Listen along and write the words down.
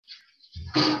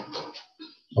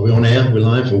Are we on air? We're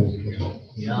live? Or?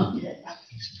 Yeah.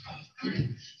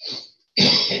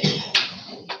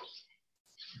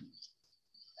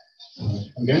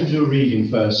 I'm going to do a reading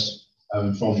first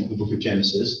from the book of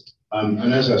Genesis.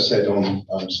 And as I've said on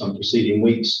some preceding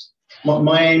weeks,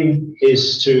 my aim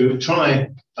is to try,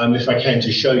 if I can,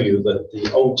 to show you that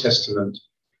the Old Testament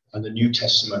and the New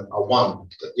Testament are one,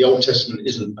 that the Old Testament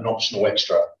isn't an optional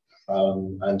extra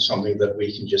and something that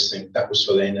we can just think that was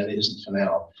for then and it isn't for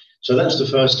now. So that's the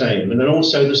first aim. And then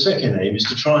also the second aim is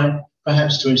to try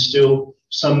perhaps to instill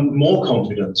some more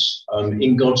confidence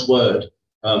in God's word,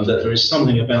 that there is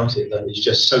something about it that is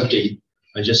just so deep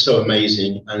and just so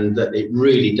amazing, and that it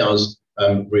really does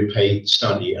repay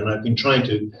study. And I've been trying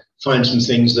to find some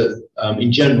things that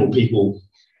in general people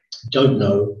don't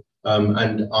know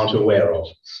and aren't aware of.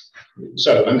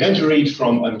 So I'm going to read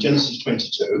from Genesis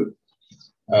 22,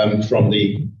 from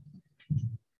the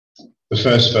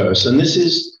first verse, and this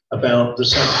is about the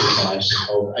sacrifice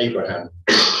of Abraham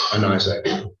and Isaac.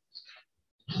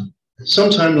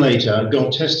 Sometime later,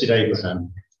 God tested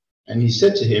Abraham, and he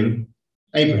said to him,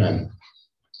 "Abraham."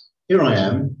 "Here I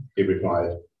am," he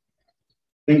replied.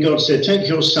 Then God said, "Take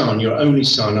your son, your only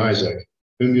son, Isaac,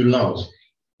 whom you love,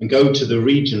 and go to the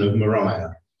region of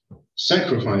Moriah.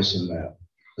 Sacrifice him there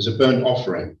as a burnt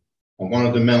offering on one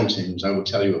of the mountains I will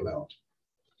tell you about."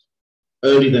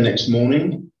 Early the next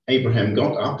morning, Abraham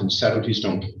got up and saddled his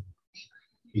donkey.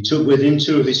 He took with him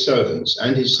 2 of his servants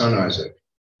and his son Isaac.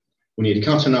 When he had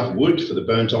cut enough wood for the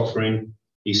burnt offering,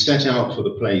 he set out for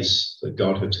the place that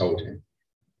God had told him.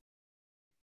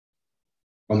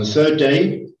 On the third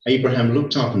day, Abraham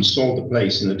looked up and saw the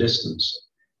place in the distance.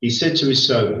 He said to his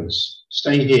servants,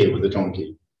 "Stay here with the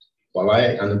donkey, while I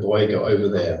and the boy go over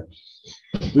there.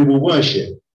 We will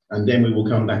worship, and then we will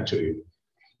come back to you."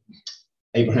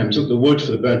 Abraham took the wood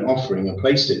for the burnt offering and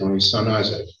placed it on his son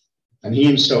Isaac, and he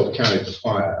himself carried the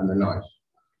fire and the knife,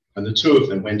 and the 2 of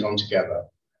them went on together.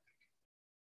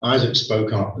 Isaac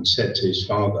spoke up and said to his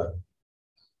father,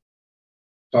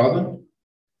 "Father?"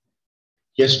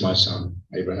 "Yes, my son,"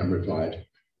 Abraham replied.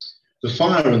 "The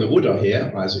fire and the wood are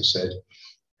here," Isaac said,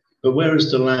 "but where is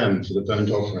the lamb for the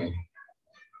burnt offering?"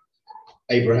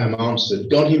 Abraham answered,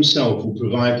 "God himself will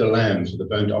provide the lamb for the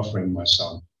burnt offering, my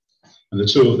son." And the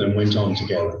 2 of them went on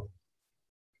together.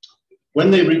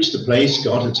 When they reached the place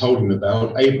God had told him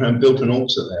about, Abraham built an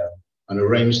altar there and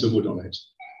arranged the wood on it.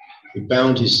 He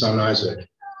bound his son Isaac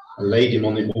and laid him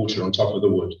on the altar on top of the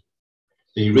wood.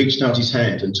 Then he reached out his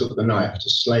hand and took the knife to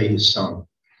slay his son.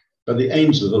 But the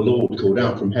angel of the Lord called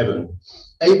out from heaven,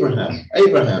 "Abraham,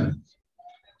 Abraham."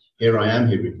 "Here I am,"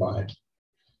 he replied.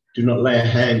 "Do not lay a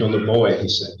hand on the boy," he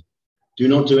said. "Do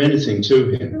not do anything to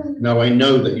him. Now I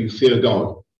know that you fear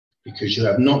God, because you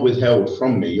have not withheld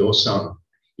from me your son,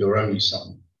 your only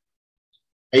son."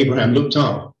 Abraham looked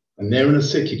up, and there in a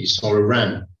thicket he saw a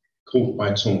ram caught by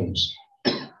its horns.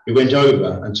 He went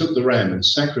over and took the ram and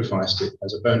sacrificed it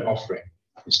as a burnt offering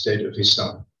instead of his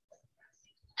son.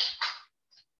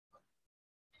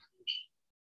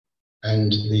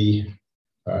 And the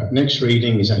next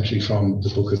reading is actually from the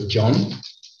book of John,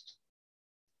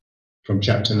 from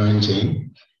chapter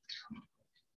 19.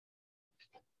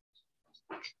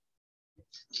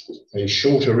 A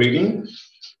shorter reading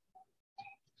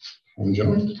from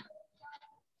John.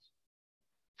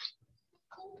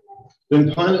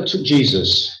 Then Pilate took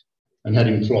Jesus and had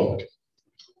him flogged.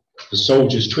 The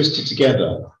soldiers twisted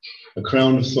together a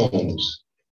crown of thorns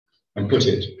and put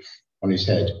it on his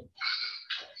head.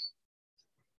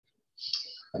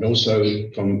 And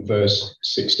also from verse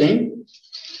 16.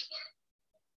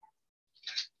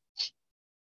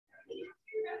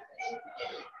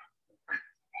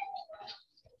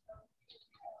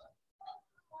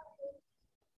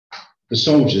 The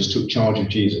soldiers took charge of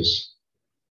Jesus,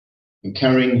 and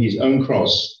carrying his own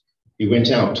cross, he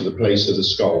went out to the place of the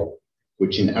skull,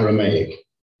 which in Aramaic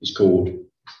is called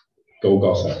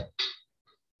Golgotha.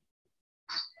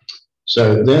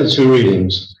 So there are 2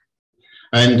 readings,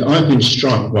 and I've been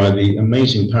struck by the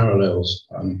amazing parallels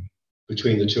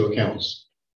between the 2 accounts.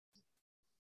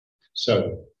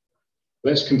 So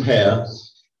let's compare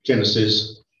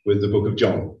Genesis with the book of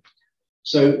John.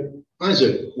 So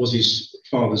Isaac was his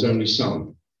father's only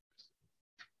son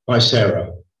by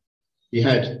Sarah. He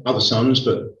had other sons,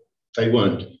 but they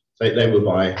weren't. They were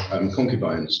by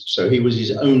concubines. So he was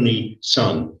his only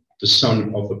son, the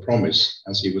son of the promise,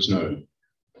 as he was known.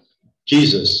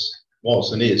 Jesus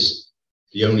was and is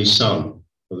the only son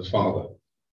of the Father.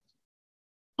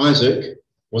 Isaac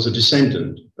was a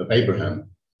descendant of Abraham.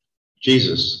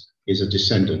 Jesus is a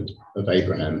descendant of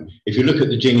Abraham. If you look at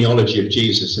the genealogy of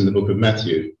Jesus in the book of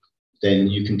Matthew, then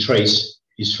you can trace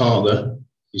his father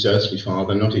his earthly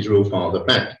father, not his real father,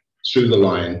 back through the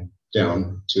line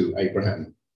down to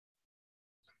Abraham.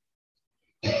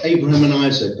 Abraham and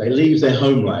Isaac, they leave their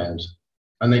homeland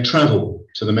and they travel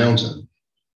to the mountain.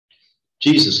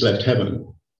 Jesus left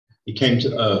heaven. He came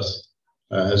to earth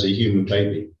as a human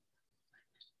baby.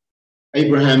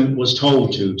 Abraham was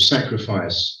told to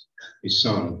sacrifice his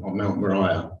son on Mount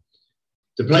Moriah.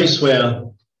 The place where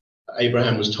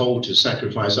Abraham was told to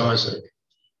sacrifice Isaac,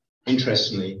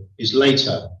 interestingly, is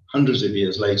later, hundreds of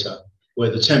years later,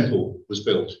 where the temple was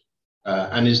built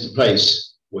and is the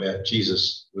place where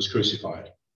Jesus was crucified.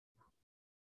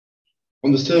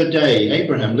 On the third day,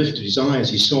 Abraham lifted his eyes.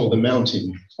 He saw the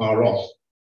mountain far off.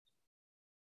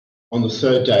 On the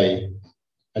third day,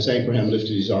 as Abraham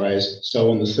lifted his eyes,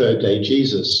 so on the third day,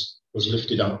 Jesus was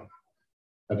lifted up,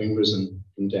 having risen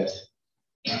from death.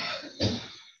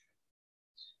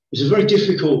 It's a very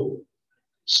difficult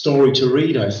story to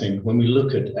read, I think, when we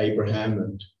look at Abraham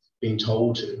and being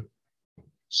told to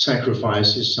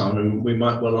sacrifice his son. And we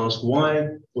might well ask, why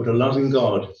would a loving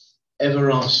God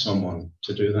ever ask someone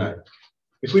to do that?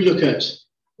 If we look at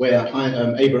where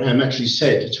Abraham actually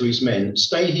said to his men,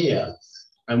 stay here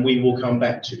and we will come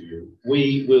back to you.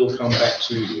 We will come back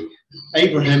to you.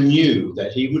 Abraham knew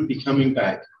that he would be coming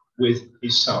back with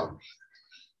his son.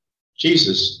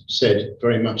 Jesus said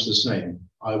very much the same.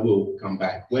 I will come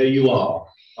back. Where you are,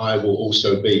 I will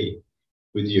also be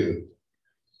with you.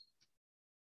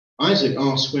 Isaac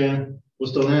asked, where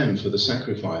was the lamb for the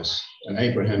sacrifice? And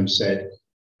Abraham said,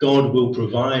 God will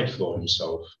provide for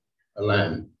himself a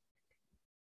lamb.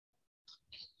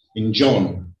 In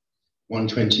John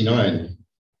 1:29,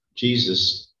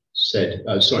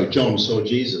 John saw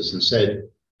Jesus and said,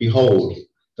 behold,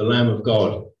 the Lamb of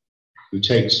God who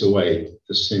takes away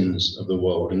the sins of the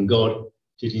world. And God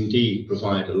did indeed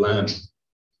provide a lamb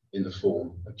in the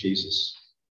form of Jesus.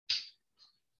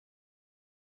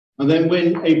 And then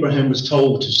when Abraham was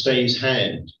told to stay his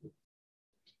hand,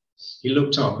 he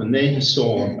looked up and there he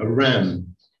saw a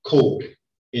ram caught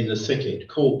in the thicket,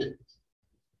 caught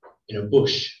in a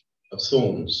bush of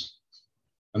thorns.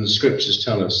 And the scriptures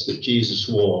tell us that Jesus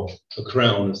wore a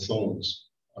crown of thorns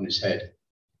on his head.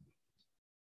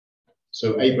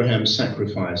 So Abraham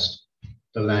sacrificed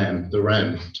the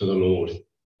ram to the Lord.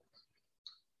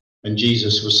 And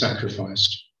Jesus was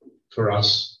sacrificed for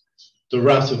us. The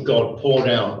wrath of God poured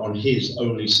out on his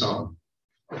only son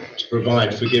to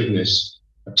provide forgiveness,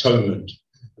 atonement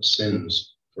of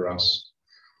sins for us.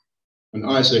 And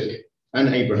Isaac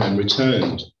and Abraham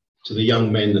returned to the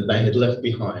young men that they had left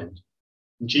behind.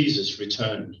 And Jesus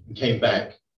returned and came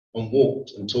back and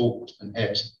walked and talked and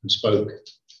ate and spoke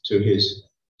to his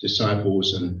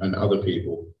disciples and other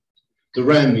people. The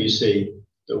ram, you see,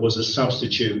 that was a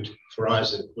substitute for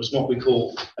Isaac was what we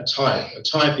call a type. A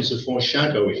type is a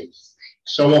foreshadowing,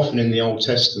 so often in the Old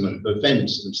Testament, of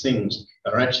events and things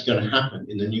that are actually going to happen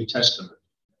in the New Testament.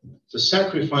 The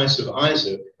sacrifice of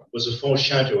Isaac was a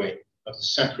foreshadowing of the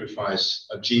sacrifice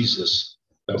of Jesus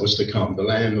that was to come, the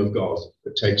Lamb of God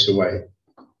that takes away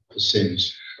the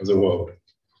sins of the world.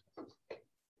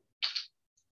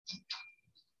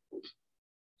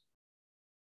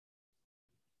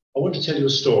 I want to tell you a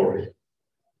story.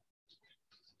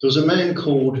 There was a man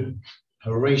called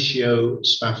Horatio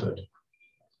Spafford,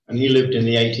 and he lived in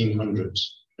the 1800s.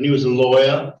 And he was a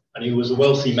lawyer, and he was a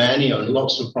wealthy man. He owned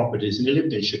lots of properties, and he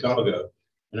lived in Chicago,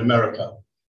 in America.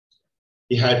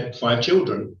 He had 5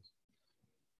 children.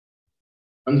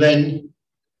 And then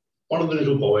one of the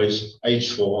little boys,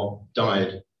 aged 4,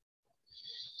 died.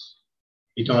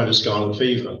 He died of scarlet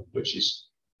fever, which is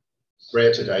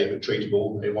rare today, but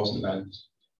treatable. It wasn't then.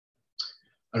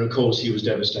 And of course, he was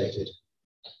devastated.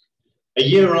 A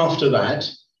year after that,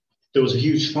 there was a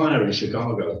huge fire in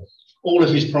Chicago. All of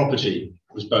his property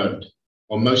was burned,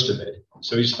 or most of it.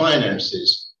 So his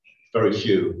finances, very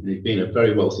few, and he'd been a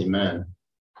very wealthy man.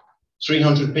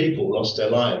 300 people lost their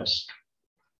lives.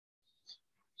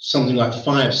 Something like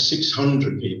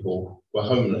 500-600 people were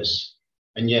homeless.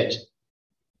 And yet,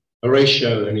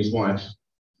 Horatio and his wife,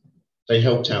 they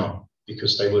helped out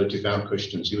because they were devout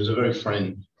Christians. He was a very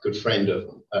good friend of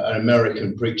an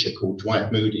American preacher called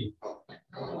Dwight Moody.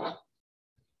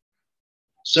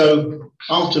 So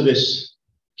after this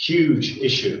huge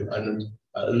issue and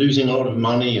losing a lot of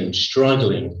money and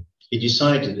struggling, he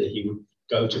decided that he would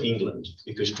go to England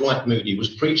because Dwight Moody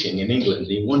was preaching in England.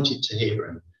 He wanted to hear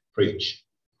him preach.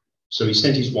 So he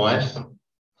sent his wife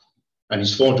and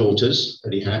his 4 daughters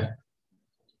that he had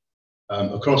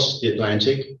across the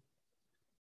Atlantic,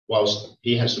 whilst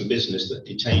he had some business that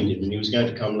detained him and he was going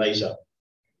to come later.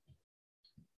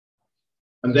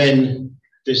 And then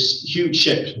this huge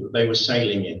ship that they were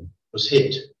sailing in was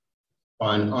hit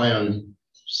by an iron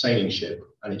sailing ship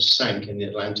and it sank in the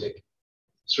Atlantic,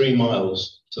 3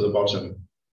 miles to the bottom.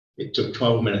 It took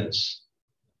 12 minutes.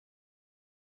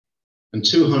 And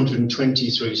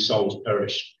 223 souls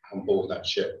perished on board that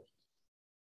ship.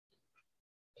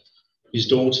 His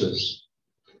daughters,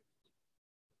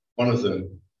 one of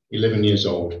them 11 years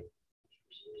old,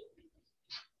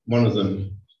 one of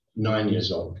them 9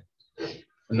 years old,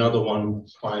 another one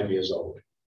 5 years old,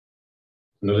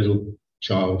 and a little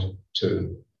child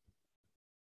 2.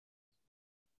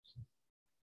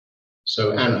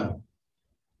 So Anna,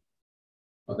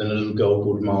 and then a little girl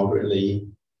called Margaret Lee,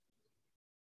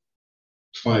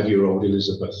 5-year-old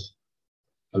Elizabeth,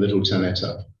 a little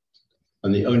Tanetta,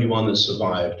 and the only one that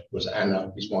survived was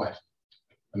Anna, his wife.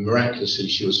 And miraculously,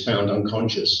 she was found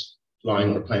unconscious,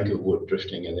 lying on a plank of wood,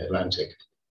 drifting in the Atlantic.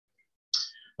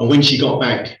 And when she got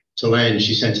back to land,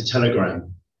 she sent a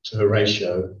telegram to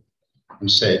Horatio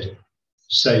and said,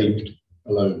 "Saved,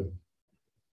 alone."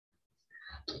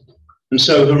 And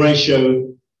so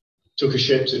Horatio took a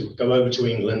ship to go over to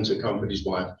England to comfort his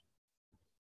wife.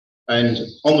 And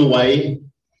on the way,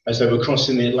 as they were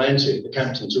crossing the Atlantic, the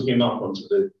captain took him up onto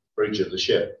the bridge of the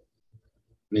ship.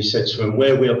 And he said to him,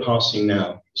 "Where we are passing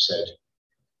now," he said,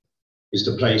 "is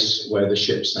the place where the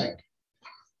ship sank."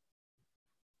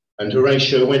 And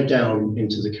Horatio went down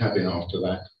into the cabin after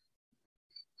that.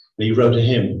 And he wrote a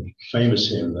hymn, a famous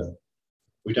hymn that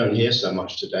we don't hear so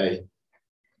much today,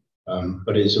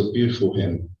 but it's a beautiful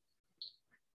hymn.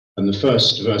 And the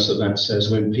first verse of that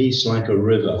says, "When peace like a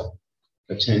river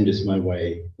attendeth my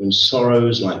way, when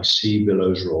sorrows like sea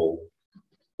billows roll,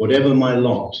 whatever my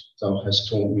lot thou hast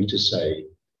taught me to say,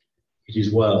 it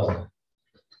is well,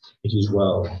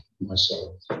 my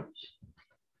soul."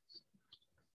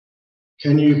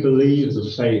 Can you believe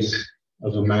the faith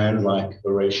of a man like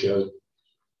Horatio,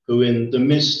 who in the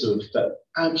midst of that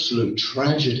absolute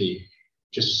tragedy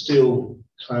just still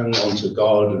clung on to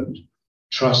God and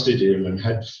trusted him and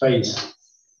had faith?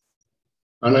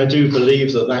 And I do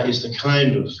believe that that is the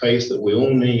kind of faith that we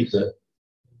all need, that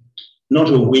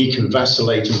not a weak and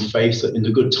vacillating faith that in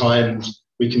the good times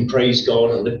we can praise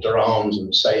God and lift our arms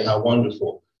and say how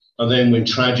wonderful. And then when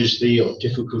tragedy or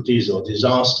difficulties or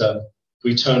disaster,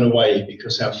 we turn away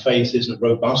because our faith isn't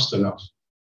robust enough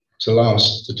to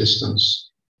last the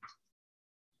distance.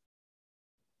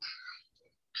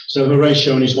 So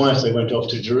Horatio and his wife, they went off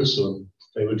to Jerusalem.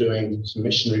 They were doing some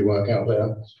missionary work out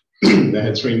there. They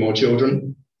had 3 more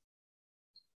children.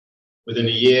 Within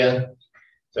a year,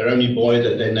 their only boy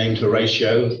that they named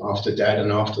Horatio after dad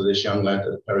and after this young lad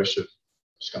that perished of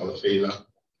scarlet fever,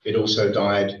 it also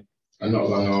died. And not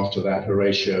long after that,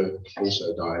 Horatio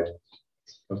also died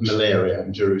of malaria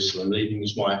in Jerusalem, leaving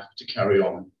his wife to carry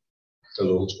on the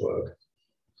Lord's work.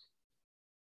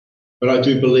 But I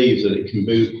do believe that it can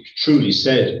be truly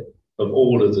said of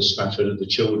all of the Spafford, of the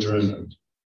children and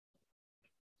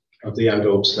of the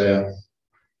adults there,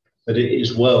 that it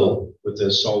is well with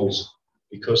their souls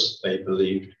because they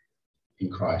believed in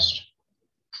Christ.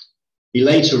 He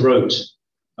later wrote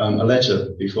a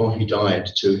letter before he died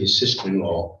to his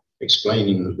sister-in-law,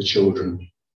 explaining that the children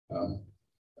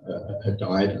had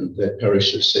died and they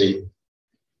perished at sea.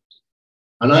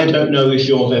 And I don't know if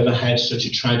you've ever had such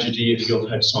a tragedy, if you've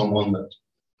had someone that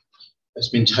has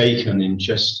been taken in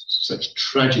just such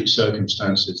tragic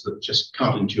circumstances that just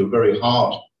cut into your very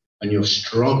heart and you've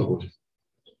struggled.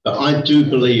 But I do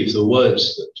believe the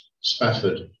words that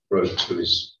Spafford wrote to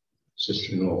his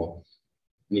sister-in-law,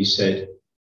 and he said,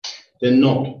 "They're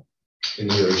not in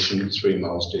the ocean 3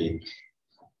 miles deep.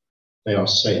 They are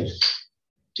safe,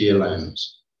 dear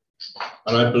lambs."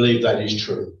 And I believe that is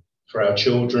true for our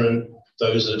children,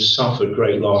 those that have suffered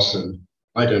great loss, and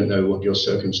I don't know what your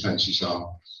circumstances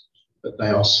are, but they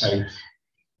are safe,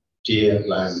 dear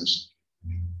lambs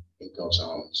in God's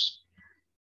arms.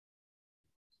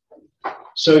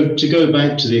 So to go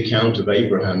back to the account of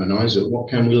Abraham and Isaac, what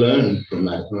can we learn from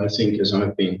that? And I think, as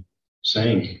I've been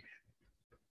saying,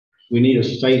 we need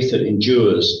a faith that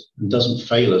endures and doesn't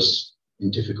fail us in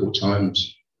difficult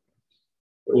times.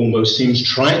 It almost seems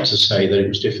trite to say that it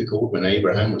was difficult when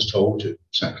Abraham was told to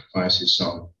sacrifice his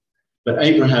son. But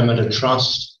Abraham had a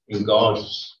trust in God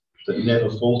that never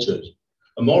faltered.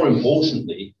 And more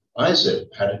importantly, Isaac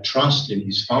had a trust in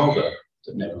his father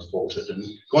that never faltered. And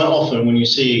quite often when you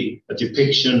see a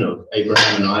depiction of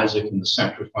Abraham and Isaac and the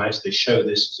sacrifice, they show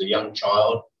this as a young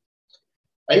child.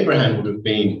 Abraham would have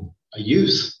been a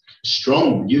youth, a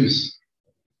strong youth.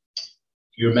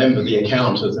 You remember the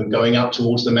account of them going up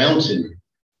towards the mountain.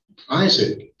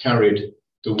 Isaac carried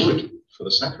the wood for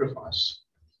the sacrifice.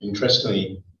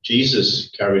 Interestingly, Jesus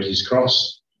carried his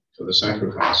cross for the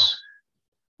sacrifice.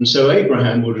 And so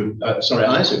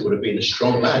Isaac would have been a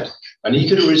strong lad. And he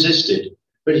could have resisted,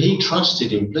 but he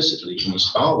trusted implicitly in his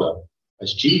Father,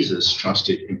 as Jesus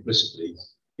trusted implicitly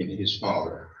in his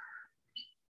Father.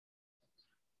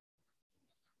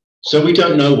 So we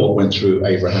don't know what went through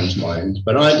Abraham's mind,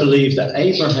 but I believe that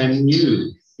Abraham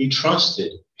knew, he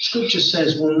trusted. Scripture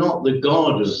says, will not the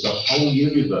God of the whole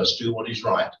universe do what is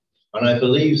right? And I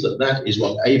believe that that is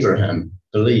what Abraham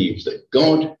believed, that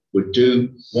God would do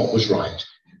what was right.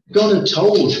 God had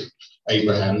told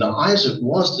Abraham that Isaac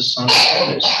was the son of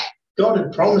promise. God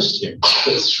had promised him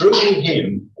that through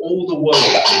him, all the world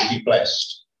would be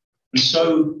blessed. And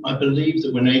so I believe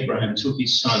that when Abraham took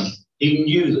his son, he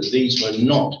knew that these were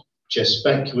not just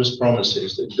vacuous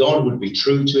promises, that God would be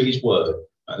true to his word,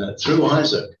 and that through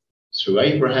Isaac, through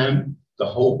Abraham, the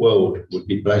whole world would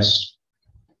be blessed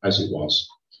as it was.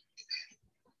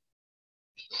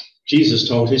 Jesus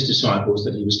told his disciples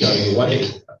that he was going away.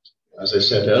 As I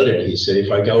said earlier, he said,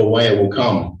 if I go away, I will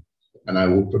come and I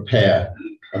will prepare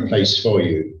a place for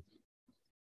you.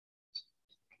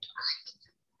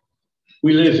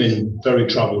 We live in very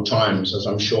troubled times, as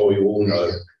I'm sure you all know.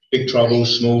 Big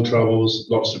troubles, small troubles,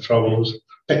 lots of troubles,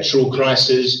 petrol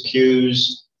crisis,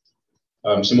 queues,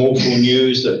 some awful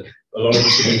news that a lot of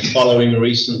us have been following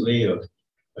recently of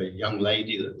a young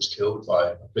lady that was killed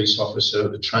by a police officer,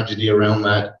 the tragedy around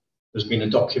that. There's been a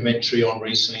documentary on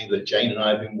recently that Jane and I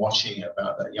have been watching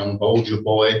about that young Bulger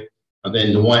boy. And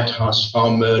then the White House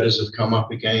farm murders have come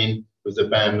up again with the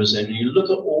Bambas. And you look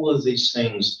at all of these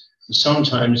things, and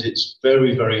sometimes it's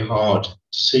very, very hard to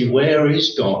see where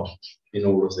is God in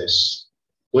all of this.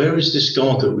 Where is this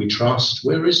God that we trust?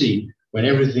 Where is he when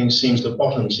everything seems, the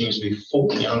bottom seems to be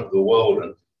falling out of the world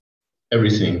and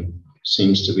everything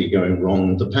seems to be going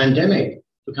wrong? The pandemic.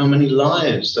 Look how many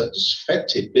lives that's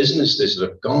affected, businesses that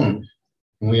have gone.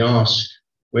 And we ask,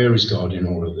 where is God in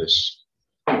all of this?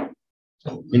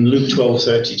 In Luke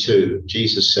 12:32,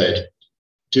 Jesus said,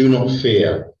 do not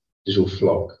fear, little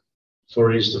flock,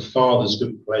 for it is the Father's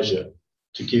good pleasure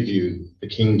to give you the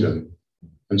kingdom.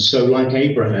 And so, like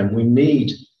Abraham, we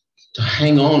need to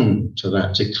hang on to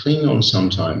that, to cling on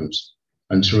sometimes,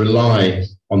 and to rely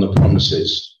on the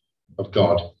promises of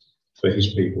God for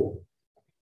his people.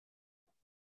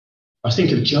 I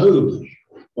think of Job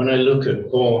when I look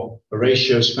at poor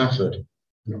Horatio Spafford,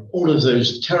 all of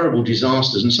those terrible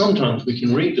disasters. And sometimes we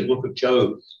can read the book of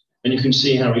Job and you can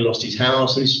see how he lost his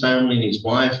house and his family and his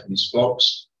wife and his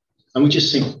flocks. And we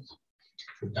just think,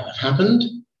 would that have happened?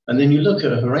 And then you look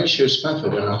at Horatio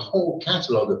Spafford and a whole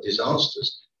catalogue of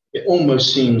disasters. It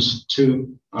almost seems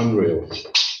too unreal.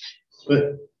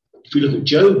 But if we look at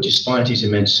Job, despite his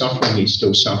immense suffering, he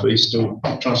still suffered, he still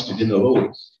trusted in the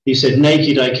Lord. He said,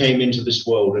 naked I came into this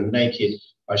world, and naked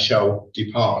I shall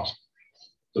depart.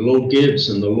 The Lord gives,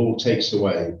 and the Lord takes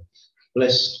away.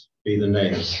 Blessed be the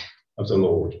name of the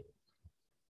Lord.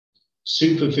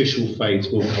 Superficial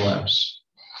faith will collapse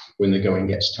when the going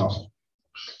gets tough.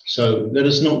 So let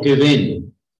us not give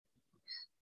in.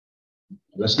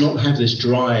 Let's not have this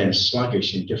dry and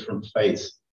sluggish, indifferent faith.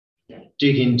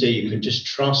 Dig in deep and just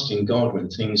trust in God when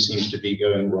things seem to be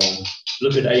going wrong.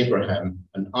 Look at Abraham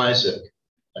and Isaac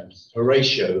and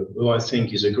Horatio, who I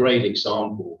think is a great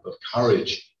example of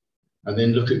courage. And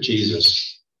then look at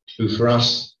Jesus, who for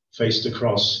us faced the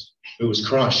cross, who was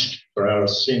crushed for our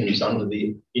sins under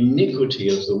the iniquity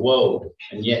of the world.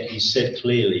 And yet he said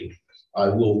clearly, I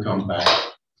will come back.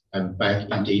 And back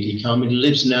indeed he come. He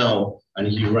lives now and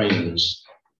he reigns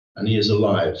and he is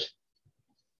alive.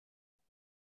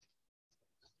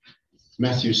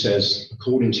 Matthew says,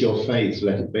 according to your faith,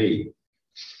 let it be.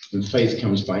 And faith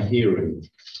comes by hearing,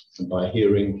 and by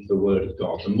hearing the word of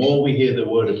God. The more we hear the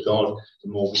word of God, the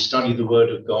more we study the word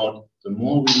of God, the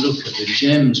more we look at the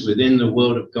gems within the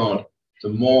word of God, the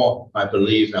more I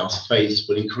believe our faith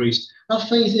will increase. Our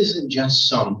faith isn't just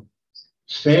some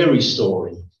fairy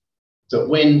story that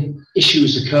when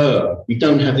issues occur, we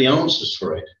don't have the answers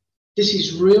for it. This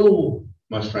is real,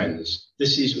 my friends.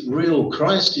 This is real.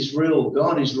 Christ is real.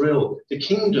 God is real. The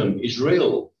kingdom is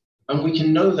real. And we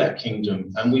can know that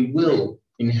kingdom, and we will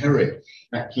inherit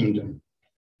that kingdom.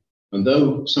 And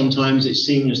though sometimes it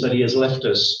seems that he has left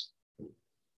us,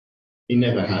 he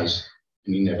never has,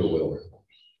 and he never will.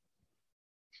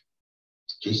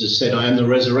 Jesus said, I am the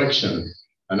resurrection,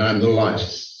 and I am the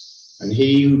life. And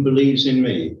he who believes in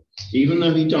me, even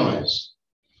though he dies,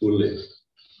 will live.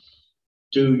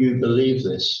 Do you believe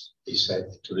this? He said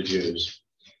to the Jews.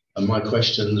 And my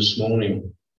question this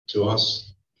morning to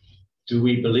us, do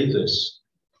we believe this?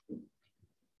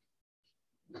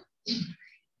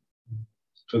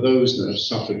 For those that have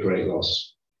suffered great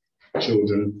loss,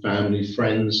 children, family,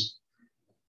 friends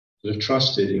that have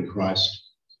trusted in Christ,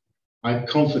 I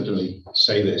confidently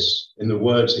say this in the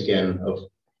words again of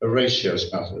Horatio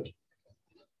Spafford.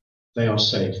 They are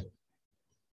safe,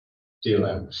 dear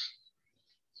lambs.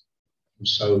 And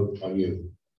so are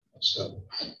you. And so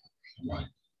am I.